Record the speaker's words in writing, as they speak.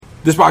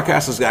This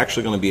podcast is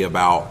actually going to be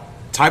about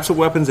types of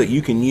weapons that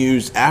you can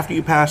use after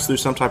you pass through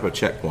some type of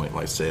checkpoint,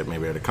 like say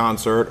maybe at a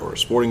concert or a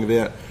sporting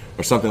event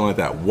or something like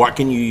that. What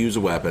can you use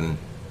a weapon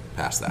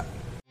past that?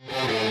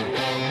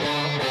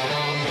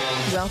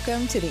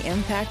 Welcome to the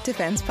Impact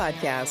Defense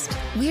Podcast.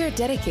 We are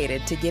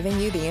dedicated to giving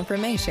you the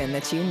information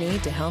that you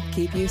need to help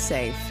keep you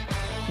safe.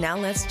 Now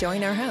let's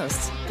join our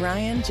hosts,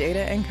 Brian,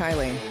 Jada, and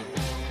Kylie.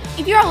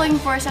 If you are looking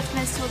for a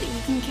self-defense tool that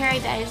you can carry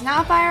that is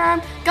not a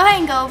firearm, go ahead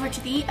and go over to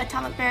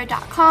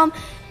theatomicbear.com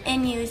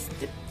and use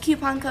the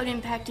coupon code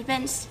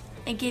IMPACTDEFENSE.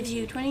 It gives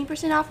you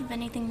 20% off of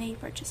anything that you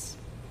purchase.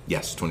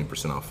 Yes,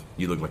 20% off.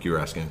 You look like you were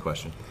asking a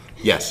question.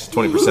 Yes,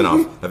 20%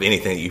 off of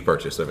anything that you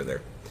purchase over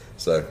there.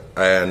 So,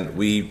 and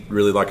we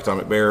really like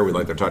Atomic Bear. We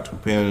like their tactical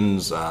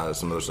pins,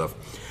 some other stuff.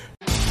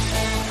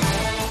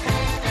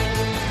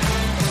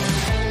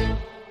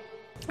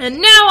 And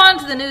now on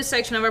to the news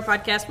section of our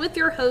podcast with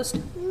your host,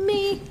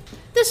 me.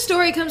 This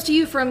story comes to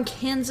you from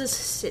Kansas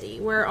City,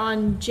 where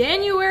on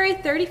January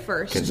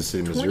 31st... Kansas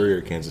City, Missouri,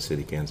 or Kansas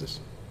City, Kansas?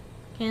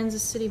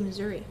 Kansas City,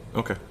 Missouri.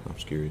 Okay, I'm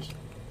just curious.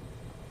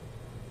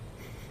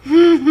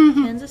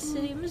 Kansas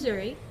City,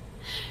 Missouri.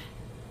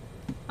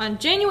 On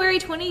January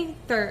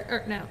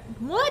 23rd...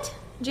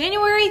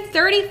 January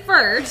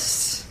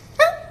 31st...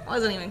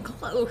 wasn't even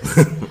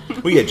close.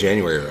 We get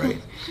January,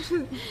 right?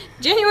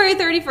 January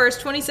 31st,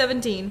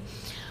 2017.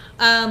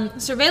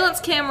 Surveillance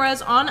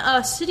cameras on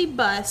a city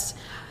bus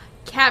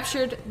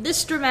captured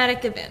this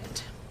dramatic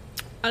event.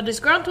 A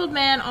disgruntled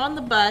man on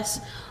the bus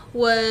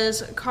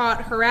was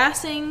caught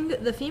harassing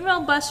the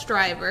female bus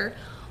driver,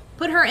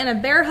 put her in a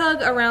bear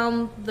hug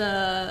around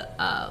the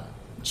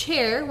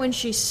chair. When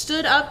she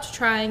stood up to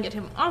try and get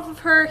him off of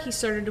her, he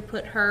started to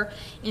put her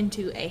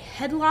into a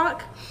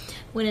headlock.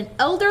 When an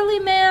elderly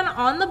man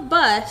on the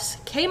bus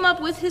came up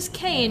with his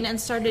cane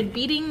and started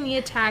beating the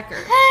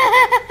attacker.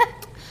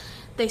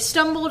 They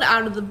stumbled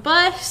out of the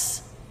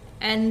bus,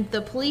 and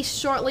the police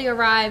shortly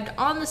arrived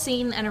on the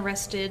scene and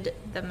arrested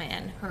the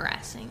man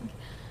harassing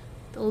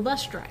the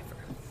bus driver.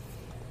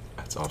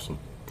 That's awesome.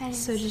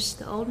 So just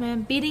the old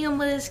man beating him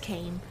with his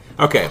cane.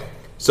 Okay,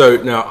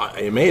 so now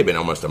it may have been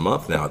almost a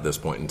month now at this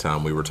point in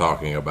time. We were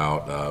talking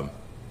about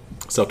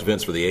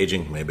self-defense for the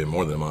aging, maybe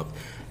more than a month.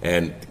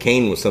 And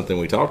cane was something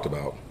we talked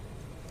about.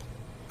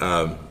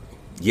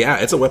 Yeah,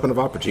 it's a weapon of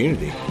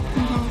opportunity.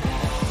 Mm-hmm.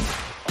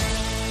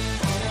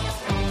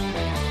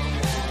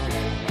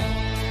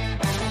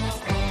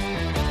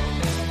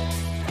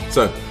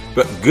 So,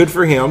 but good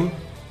for him.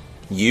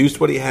 Used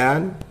what he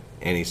had,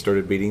 and he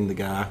started beating the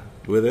guy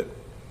with it.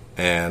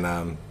 And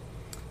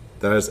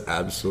that is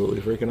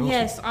absolutely freaking awesome.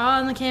 Yes,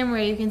 on the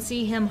camera you can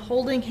see him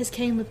holding his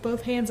cane with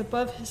both hands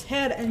above his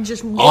head and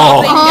just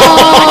whopping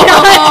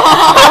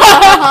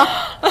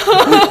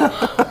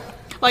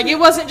Like, it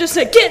wasn't just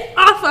a get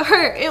off of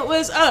her, it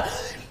was a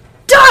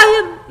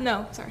die.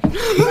 No, sorry.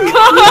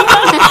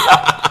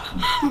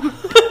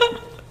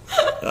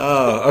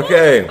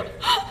 Okay.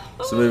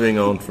 So moving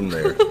on from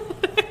there.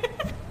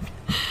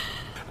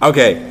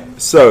 Okay,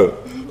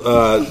 so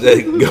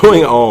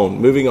moving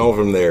on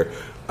from there.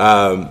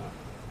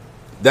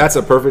 That's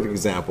a perfect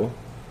example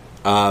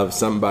of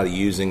somebody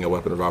using a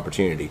weapon of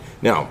opportunity.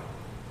 Now,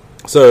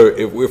 so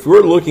if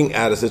we're looking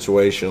at a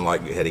situation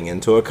like heading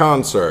into a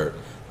concert,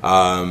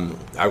 I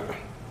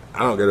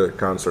don't go to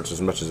concerts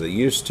as much as I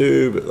used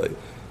to, but like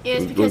It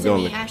was because of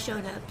me. I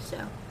showed up,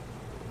 so.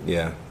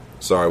 Yeah.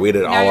 Sorry, we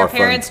did now all our your fun.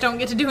 parents don't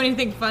get to do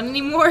anything fun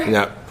anymore?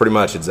 Yeah, pretty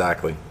much,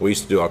 exactly. We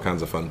used to do all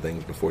kinds of fun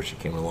things before she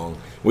came along.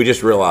 We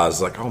just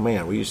realized, like, oh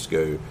man, we used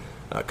to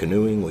go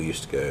canoeing, we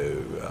used to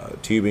go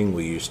tubing,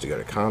 we used to go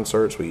to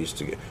concerts,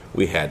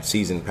 we had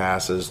season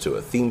passes to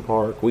a theme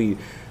park,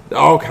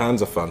 all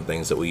kinds of fun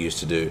things that we used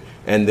to do.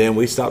 And then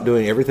we stopped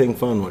doing everything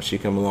fun once she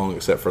come along,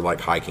 except for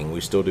like hiking.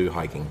 We still do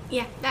hiking.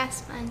 Yeah,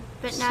 that's fun.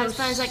 But not as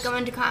fun as like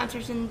going to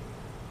concerts and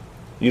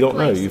You don't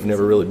places. know. You've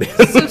never really been.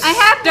 So I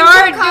have been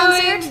to a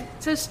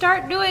concert.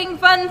 start doing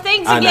fun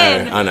things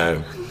again. I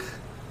know.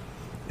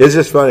 It's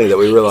just funny that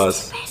we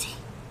realize.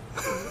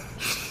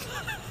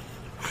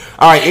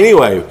 All right,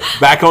 anyway,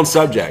 back on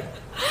subject.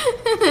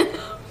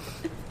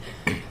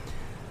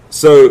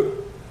 So,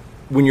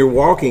 when you're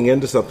walking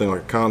into something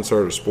like a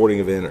concert or sporting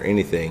event or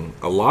anything,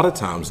 a lot of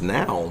times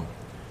now,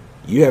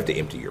 you have to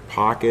empty your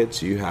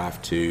pockets, you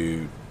have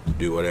to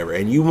do whatever,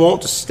 and you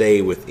want to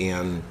stay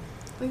within...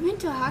 We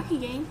went to a hockey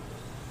game.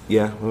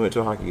 Yeah, we went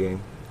to a hockey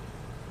game.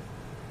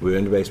 We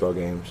went to baseball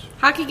games.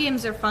 Hockey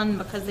games are fun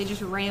because they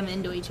just ram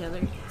into each other.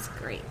 It's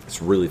great.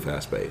 It's really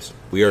fast-paced.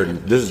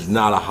 This is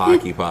not a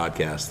hockey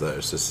podcast, though.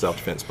 It's a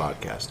self-defense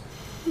podcast.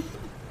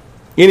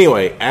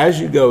 Anyway, as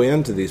you go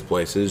into these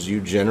places,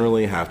 you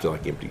generally have to,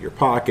 like, empty your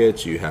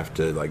pockets. You have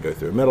to, like, go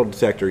through a metal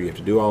detector. You have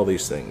to do all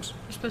these things.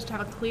 You're supposed to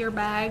have a clear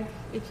bag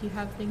if you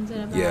have things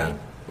in a bag. Yeah.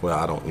 Well,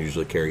 I don't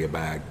usually carry a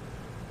bag.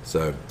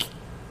 So,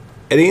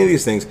 at any of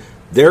these things,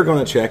 they're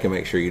going to check and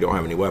make sure you don't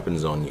have any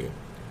weapons on you.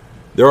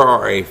 There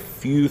are a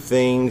few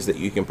things that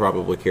you can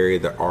probably carry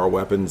that are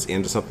weapons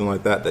into something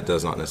like that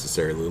does not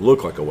necessarily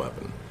look like a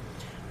weapon.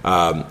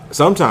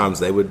 Sometimes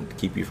they would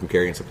keep you from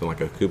carrying something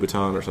like a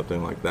Kubotan or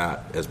something like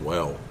that as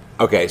well.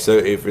 Okay, so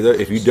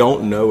if you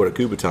don't know what a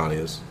Kubotan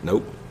is,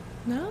 nope,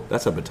 No?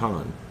 that's a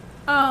baton.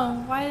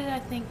 Oh, why did I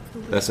think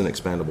That's an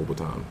expandable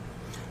baton.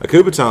 A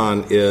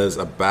Kubotan is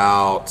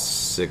about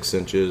 6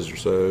 inches or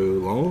so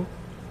long,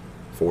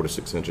 4 to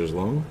 6 inches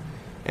long,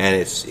 and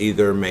it's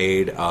either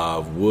made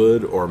of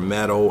wood or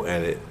metal,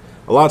 and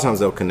a lot of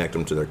times they'll connect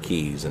them to their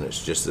keys, and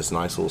it's just this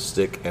nice little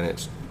stick, and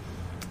it's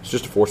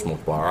just a force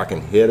multiplier. I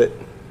can hit it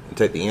and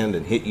take the end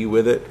and hit you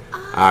with it.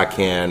 I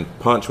can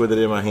punch with it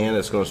in my hand.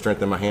 It's going to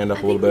strengthen my hand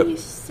up a little bit. You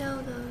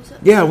sell those.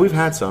 Yeah, we've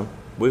had some.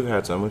 We've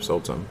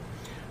sold some.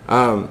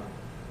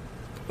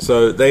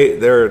 So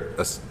they're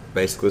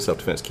basically a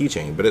self-defense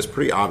keychain, but it's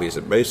pretty obvious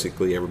that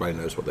basically everybody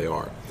knows what they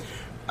are.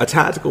 A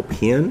tactical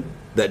pin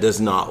that does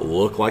not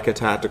look like a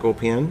tactical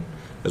pin,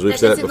 as we've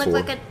said it before. That doesn't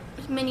look like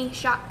a mini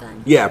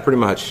shotgun. Yeah, pretty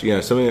much. You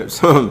know,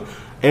 some,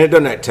 and it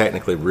doesn't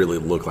technically really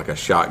look like a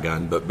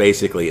shotgun, but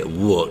basically it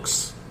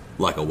looks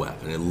like a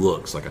weapon. It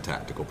looks like a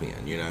tactical pin.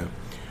 You know,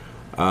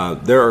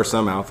 there are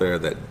some out there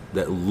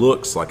that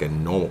looks like a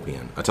normal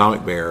pin.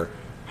 Atomic Bear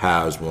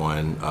has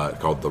one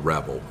called the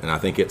Rebel, and I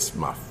think it's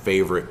my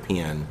favorite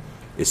pin,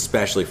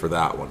 especially for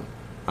that one,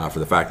 for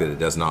the fact that it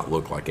does not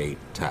look like a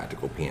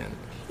tactical pin.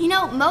 You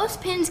know,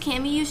 most pins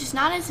can be used just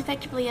not as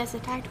effectively as a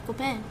tactical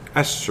pin.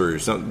 That's true.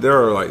 So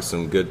there are like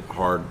some good,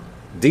 hard,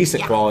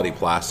 decent Yeah. quality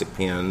plastic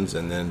pins,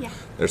 and then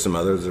there's some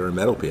others that are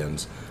metal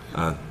pins.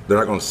 They're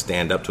not going to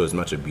stand up to as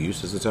much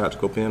abuse as a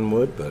tactical pin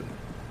would, but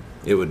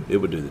it would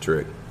do the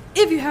trick.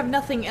 If you have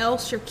nothing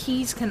else, your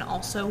keys can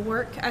also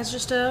work as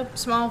just a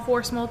small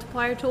force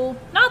multiplier tool.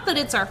 Not that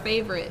it's our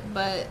favorite,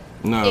 but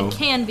No. it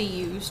can be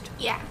used.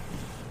 Yeah.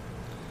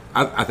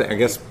 I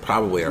guess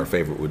probably our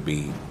favorite would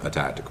be a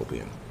tactical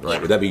pin, right? Yeah.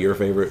 Would that be your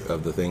favorite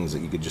of the things that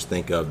you could just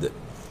think of that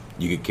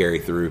you could carry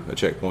through a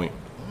checkpoint?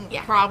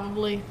 Yeah.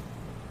 Probably.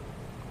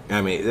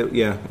 I mean,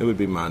 it would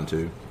be mine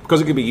too.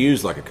 Because it could be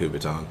used like a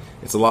Kubotan.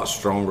 It's a lot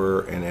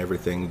stronger and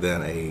everything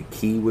than a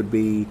key would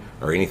be,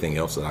 or anything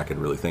else that I could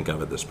really think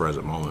of at this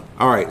present moment.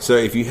 All right, so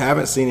if you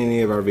haven't seen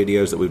any of our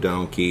videos that we've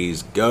done on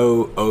keys,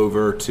 go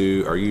over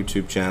to our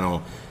YouTube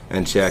channel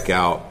and check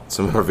out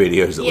some of our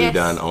videos that we've Yes.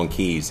 done on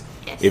keys.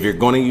 Yes. If you're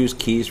going to use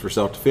keys for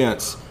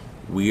self-defense,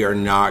 we are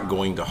not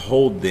going to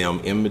hold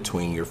them in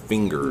between your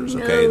fingers,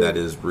 okay? No. That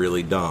is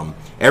really dumb.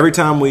 Every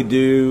time we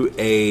do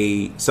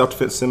a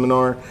self-defense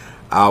seminar,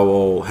 I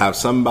will have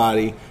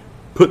somebody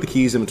put the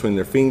keys in between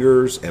their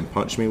fingers and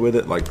punch me with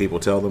it like people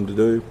tell them to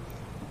do.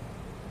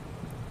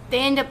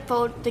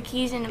 The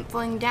keys end up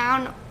falling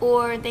down,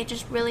 or they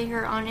just really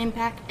hurt on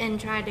impact and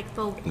try to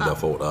fold And they'll up.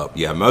 fold up.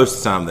 Yeah, most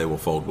of the time they will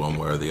fold one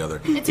way or the other.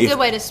 It's a good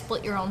way to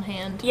split your own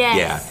hand. Yes.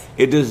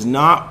 Yeah, it does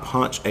not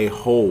punch a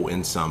hole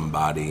in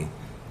somebody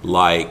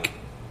like,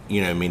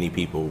 many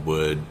people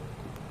would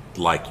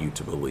like you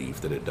to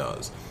believe that it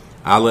does.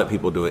 I let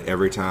people do it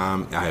every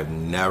time. I have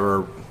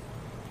never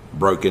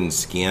broken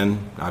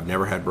skin. I've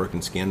never had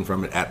broken skin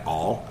from it at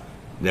all.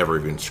 Never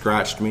even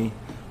scratched me.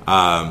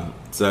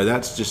 So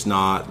that's just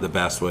not the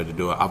best way to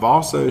do it. I've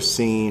also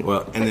seen,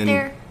 But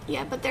there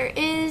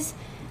is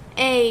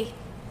a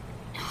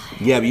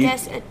yeah, but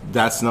Yes,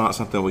 that's not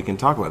something we can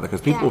talk about because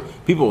people Yeah.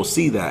 people will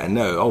see that and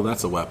know, oh,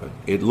 that's a weapon.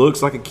 It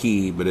looks like a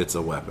key, but it's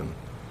a weapon.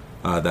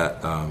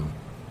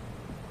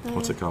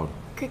 What's it called?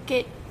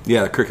 cricket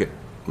Yeah, the Cricket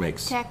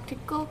makes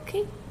tactical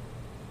key.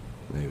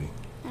 maybe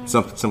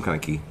some kind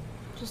of key.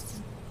 Just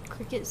a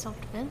Cricut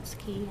self-defense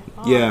key.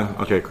 Yeah,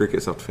 okay,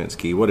 Cricut self-defense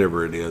key,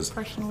 whatever it is.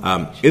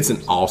 Personal It's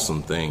an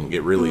awesome thing.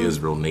 It really is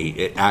real neat.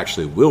 It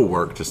actually will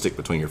work to stick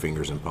between your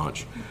fingers and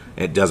punch.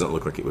 It doesn't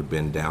look like it would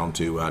bend down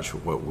too much.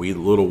 What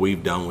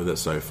we've done with it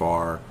so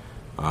far,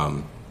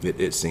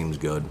 it seems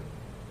good.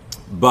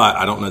 But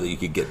I don't know that you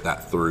could get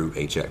that through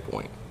a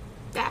checkpoint.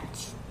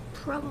 That's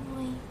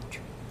probably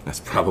true. That's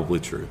probably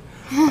true.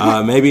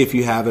 Maybe if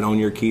you have it on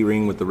your key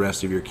ring with the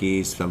rest of your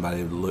keys,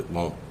 somebody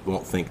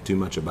won't think too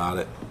much about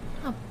it.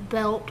 A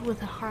belt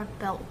with a hard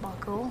belt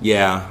buckle.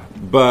 Yeah,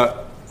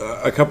 but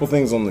a couple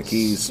things on the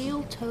keys.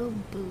 Steel-toe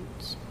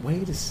boots.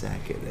 Wait a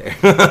second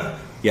there.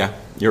 Yeah,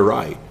 you're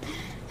right.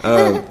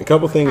 A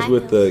couple things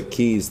with the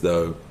keys,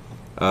 though.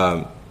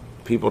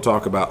 People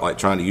talk about like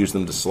trying to use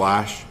them to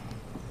slash,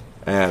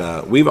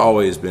 and we've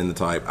always been the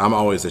type. I'm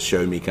always a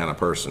show me kind of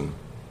person.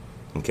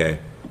 Okay,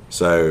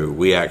 so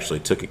we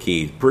actually took a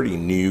key, pretty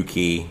new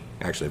key,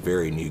 actually a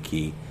very new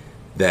key,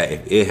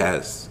 that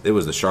it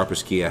was the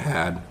sharpest key I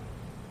had.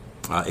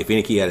 If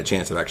any key had a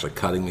chance of actually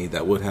cutting me,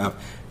 that would have.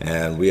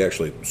 And we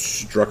actually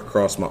struck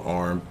across my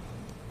arm.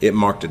 It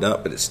marked it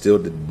up, but it still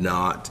did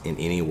not in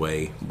any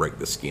way break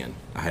the skin.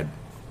 I had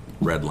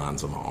red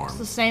lines on my arm. It's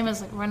the same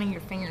as like running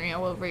your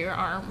fingernail over your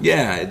arm.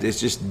 Yeah, it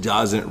just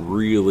doesn't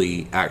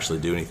really actually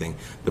do anything.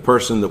 The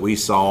person that we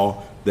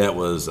saw that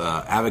was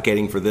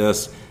advocating for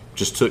this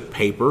just took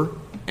paper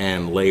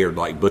and layered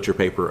like butcher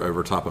paper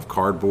over top of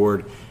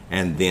cardboard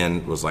and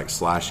then was like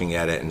slashing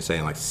at it and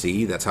saying like,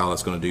 see, that's how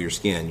that's going to do your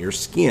skin. Your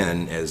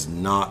skin is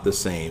not the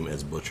same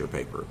as butcher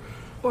paper.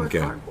 Or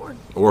cardboard.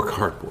 Or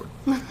cardboard.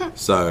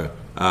 So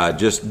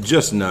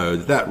just know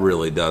that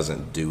really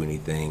doesn't do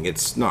anything.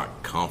 It's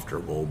not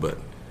comfortable, but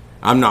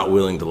I'm not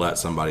willing to let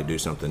somebody do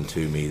something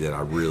to me that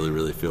I really,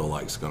 really feel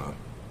like is going to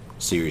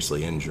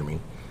seriously injure me.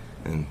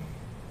 And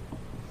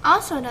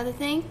Also, another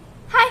thing,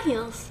 high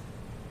heels.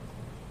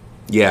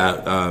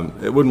 yeah,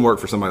 it wouldn't work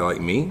for somebody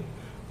like me,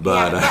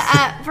 but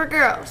For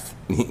girls.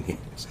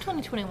 It's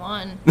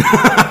 2021.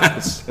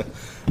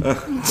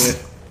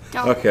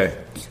 Don't. Okay.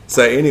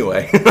 So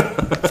anyway,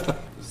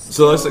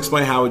 so let's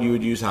explain how you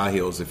would use high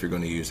heels if you're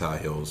going to use high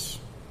heels.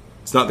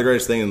 It's not the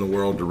greatest thing in the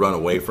world to run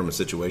away from a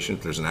situation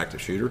if there's an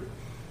active shooter,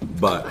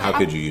 but how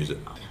could you use it?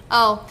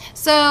 Oh,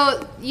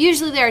 so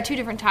usually there are two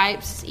different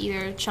types,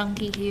 either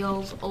chunky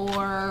heels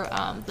or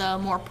the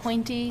more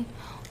pointy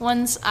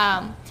ones.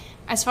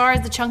 As far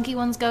as the chunky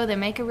ones go, they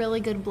make a really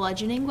good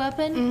bludgeoning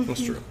weapon.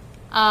 That's true.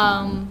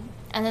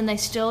 And then they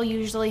still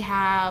usually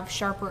have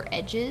sharper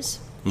edges.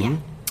 Yeah.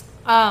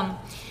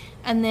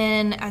 And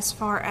then as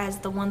far as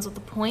the ones with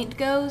the point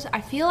goes,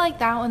 I feel like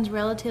that one's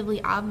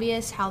relatively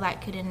obvious how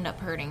that could end up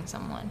hurting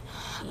someone.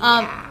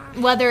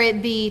 Whether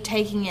it be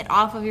taking it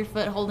off of your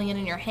foot, holding it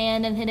in your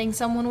hand and hitting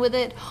someone with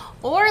it,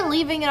 or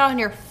leaving it on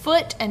your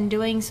foot and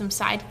doing some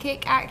side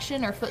kick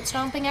action or foot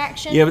stomping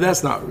action. Yeah, but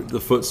that's not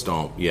the foot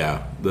stomp.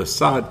 Yeah, the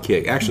side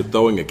kick, actually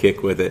throwing a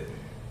kick with it,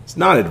 it's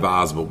not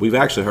advisable. We've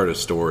actually heard a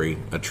story,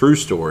 a true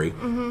story,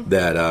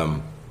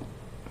 that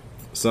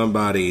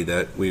somebody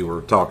that we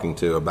were talking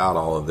to about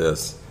all of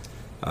this,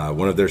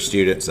 one of their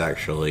students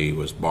actually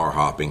was bar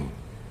hopping,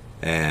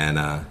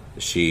 and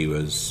she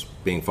was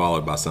being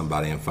followed by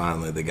somebody, and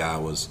finally the guy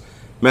was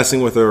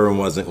messing with her and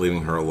wasn't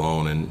leaving her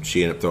alone, and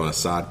she ended up throwing a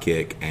side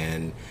kick,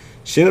 and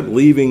she ended up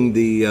leaving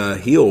the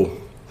heel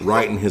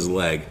right in his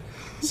leg.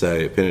 So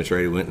it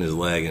penetrated, went in his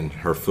leg, and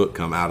her foot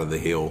come out of the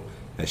heel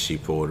as she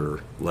pulled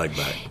her leg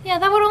back. Yeah,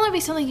 that would only be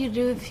something you'd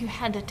do if you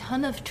had a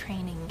ton of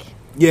training.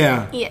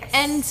 Yeah. Yes.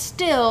 And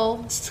still,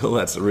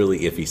 That's a really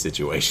iffy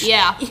situation.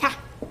 yeah. Yeah.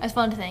 That's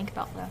fun to think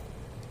about, though.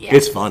 Yeah.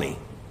 It's funny.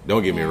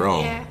 Don't get me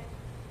wrong.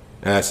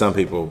 Yeah. Some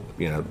people,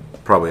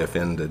 probably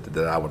offended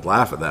that I would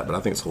laugh at that, but I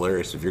think it's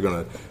hilarious. If you're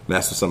going to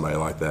mess with somebody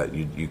like that,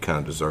 you kind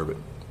of deserve it.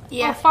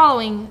 Yeah. Or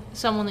following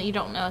someone that you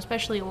don't know,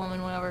 especially a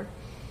woman, whatever.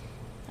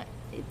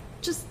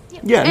 Just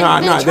Yeah,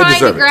 and no, then they trying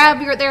deserve to it.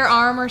 grab their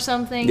arm or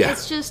something. Yeah.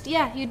 It's just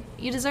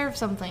you deserve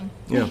something.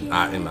 Yeah,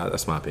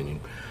 that's my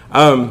opinion.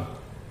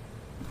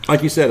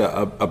 Like you said,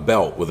 a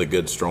belt with a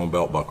good strong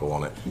belt buckle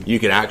on it. You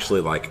can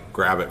actually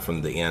grab it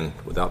from the end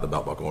without the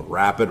belt buckle,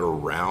 wrap it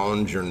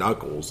around your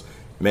knuckles,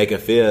 make a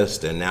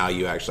fist, and now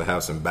you actually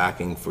have some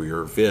backing for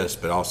your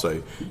fist. But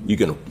also, you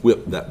can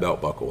whip that belt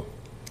buckle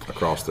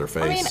across their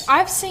face. I mean,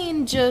 I've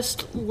seen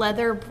just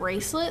leather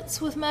bracelets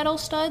with metal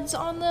studs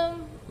on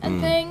them and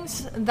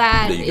things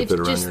that That you can if put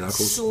around just your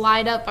knuckles?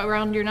 slide up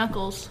around your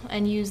knuckles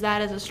and use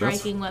that as a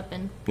striking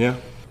weapon. Yeah.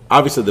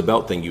 Obviously, the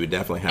belt thing, you would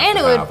definitely have And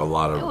to it have a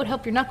lot of it would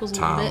help your knuckles a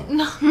time.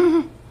 little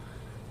bit.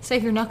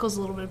 Save your knuckles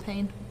a little bit of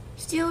pain.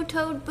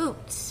 Steel-toed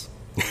boots.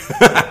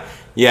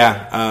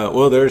 Yeah,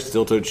 well, there's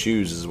steel-toed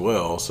shoes as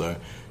well. So,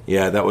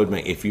 yeah, that would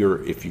make if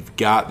you've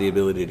got the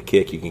ability to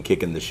kick, you can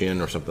kick in the shin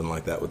or something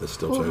like that with a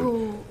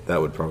steel-toed. That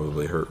would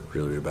probably hurt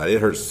really, really bad.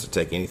 It hurts to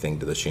take anything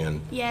to the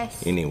shin.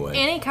 Yes. Anyway,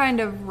 Any kind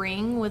of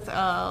ring with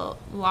a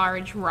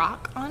large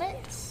rock on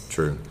it.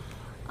 true.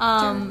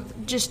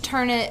 Just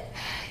turn it.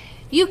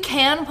 You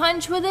can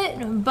punch with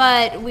it,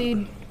 but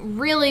we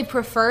really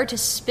prefer to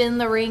spin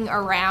the ring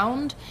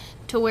around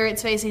to where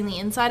it's facing the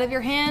inside of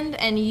your hand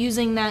and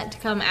using that to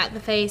come at the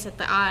face, at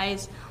the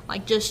eyes,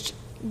 just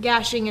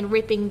gashing and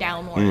ripping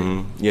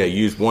downward. Yeah,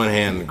 use one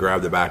hand to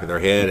grab the back of their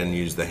head and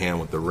use the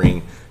hand with the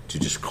ring to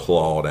just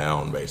claw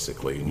down,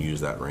 basically, and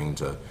use that ring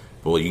to.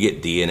 Well, you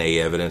get DNA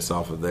evidence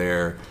off of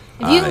there.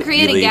 If you can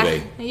create a leave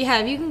gash,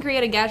 if you can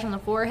create a gash on the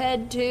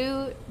forehead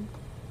too,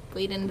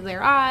 bleed into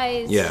their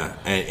eyes. Yeah,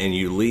 and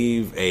you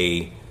leave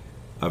a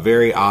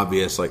very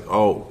obvious, and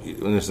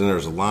then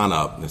there's a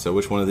lineup, and so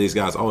which one of these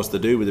guys? Oh, it's the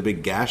dude with the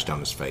big gash down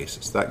his face.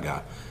 It's that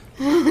guy.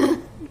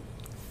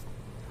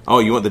 Oh,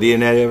 you want the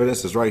DNA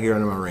evidence? It's right here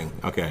under my ring.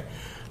 Okay.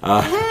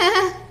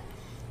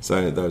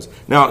 So those.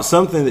 Now,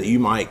 something that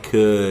you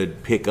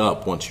could pick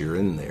up once you're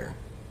in there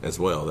as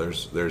well.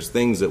 There's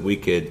things that we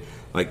could,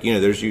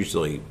 there's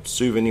usually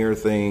souvenir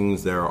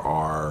things. There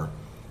are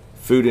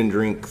food and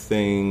drink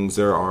things.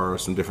 There are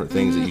some different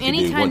things that you can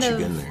do once you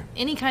get in there.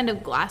 Any kind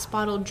of glass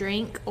bottle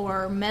drink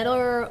or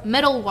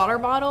metal water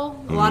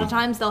bottle. A lot of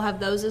times they'll have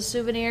those as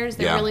souvenirs.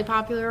 They're really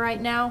popular right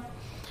now.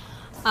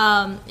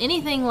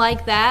 Anything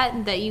like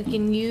that you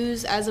can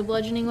use as a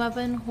bludgeoning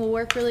weapon will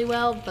work really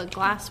well. The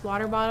glass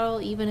water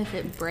bottle, even if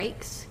it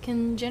breaks,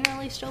 can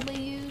generally still be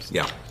used.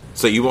 Yeah.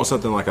 So you want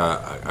something like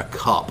a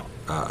cup,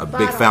 a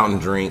big fountain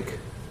drink.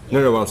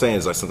 No, what I'm saying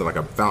is something like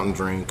a fountain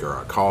drink or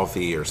a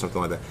coffee or something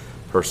like that.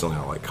 Personally,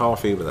 I like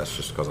coffee, but that's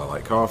just because I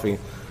like coffee.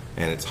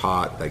 And it's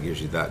hot. That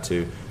gives you that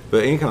too.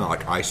 But any kind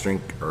of ice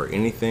drink or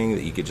anything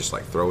that you could just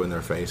throw in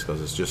their face,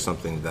 because it's just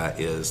something that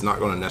is not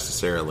going to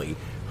necessarily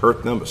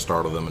hurt them, but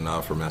startle them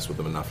enough or mess with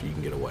them enough you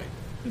can get away.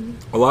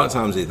 A lot of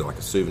times either a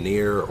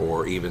souvenir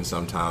or even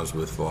sometimes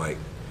with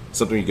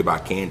something you could buy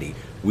candy.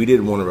 We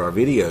did one of our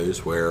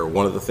videos where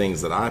one of the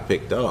things that I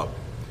picked up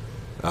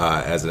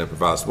as an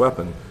improvised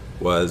weapon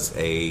was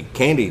a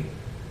candy.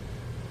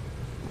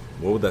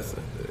 What would that say?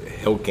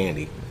 Held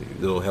candy,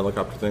 little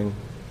helicopter thing.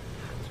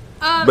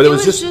 But it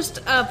was just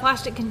a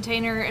plastic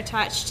container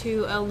attached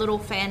to a little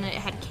fan, and it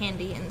had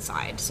candy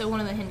inside. So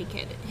one of the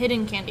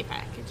hidden candy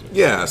packages.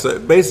 Yeah, so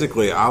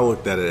basically I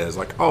looked at it as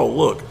like, oh,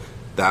 look,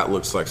 that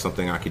looks like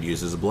something I could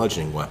use as a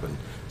bludgeoning weapon.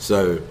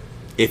 So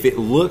if it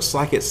looks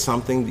like it's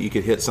something that you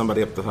could hit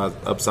somebody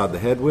upside the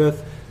head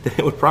with, then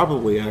it would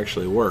probably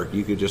actually work.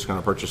 You could just kind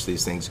of purchase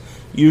these things,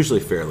 usually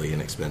fairly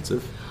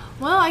inexpensive.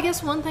 Well, I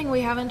guess one thing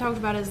we haven't talked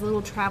about is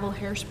little travel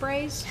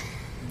hairsprays.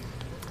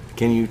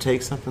 Can you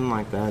take something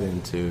like that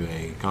into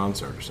a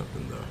concert or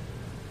something,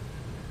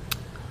 though?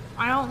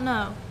 I don't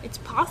know. It's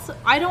possible.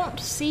 I don't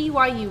see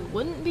why you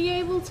wouldn't be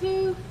able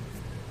to.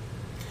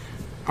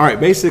 All right,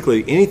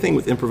 basically, anything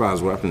with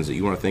improvised weapons that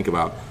you want to think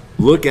about,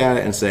 look at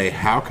it and say,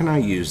 how can I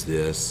use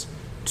this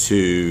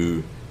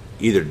to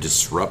either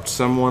disrupt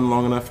someone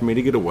long enough for me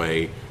to get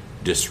away,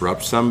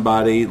 disrupt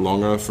somebody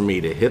long enough for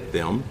me to hit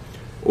them,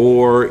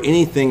 or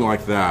anything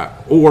like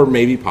that, or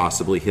maybe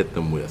possibly hit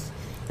them with.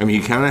 I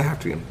mean, you kind of have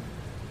to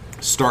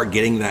start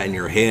getting that in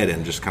your head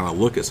and just kind of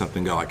look at something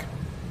and go like,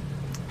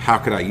 how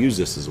could I use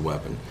this as a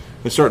weapon?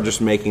 And start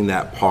just making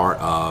that part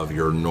of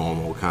your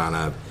normal kind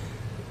of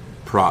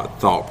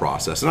thought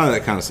process. And I know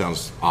that kind of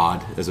sounds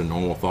odd as a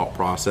normal thought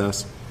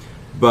process,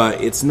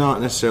 but it's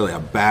not necessarily a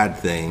bad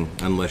thing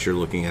unless you're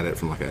looking at it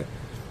from like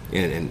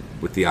and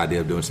with the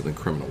idea of doing something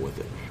criminal with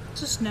it.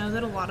 Just know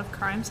that a lot of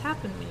crimes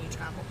happen when you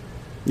travel.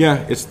 Yeah,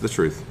 it's the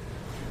truth.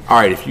 All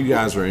right, if you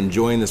guys are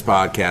enjoying this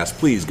podcast,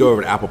 please go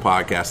over to Apple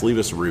Podcasts, leave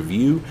us a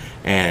review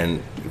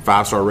and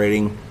 5-star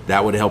rating.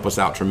 That would help us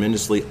out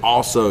tremendously.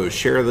 Also,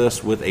 share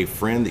this with a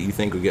friend that you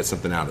think would get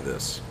something out of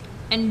this.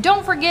 And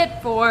don't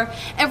forget, for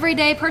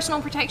everyday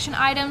personal protection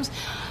items,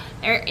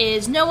 there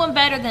is no one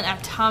better than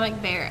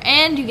Atomic Bear.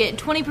 And you get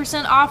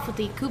 20% off with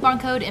the coupon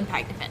code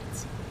Impact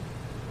Defense.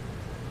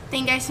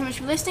 Thank you guys so much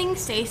for listening.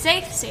 Stay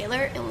safe, stay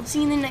alert, and we'll see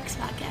you in the next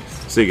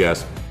podcast. See you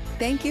guys.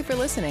 Thank you for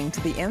listening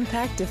to the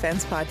Impact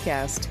Defense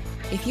Podcast.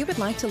 If you would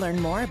like to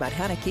learn more about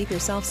how to keep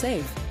yourself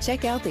safe,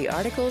 check out the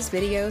articles,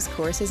 videos,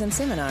 courses, and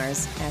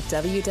seminars at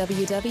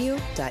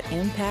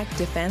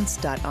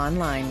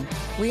www.impactdefense.online.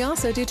 We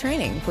also do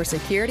training for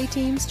security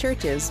teams,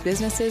 churches,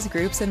 businesses,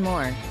 groups, and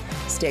more.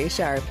 Stay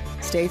sharp,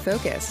 stay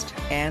focused,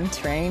 and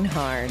train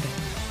hard.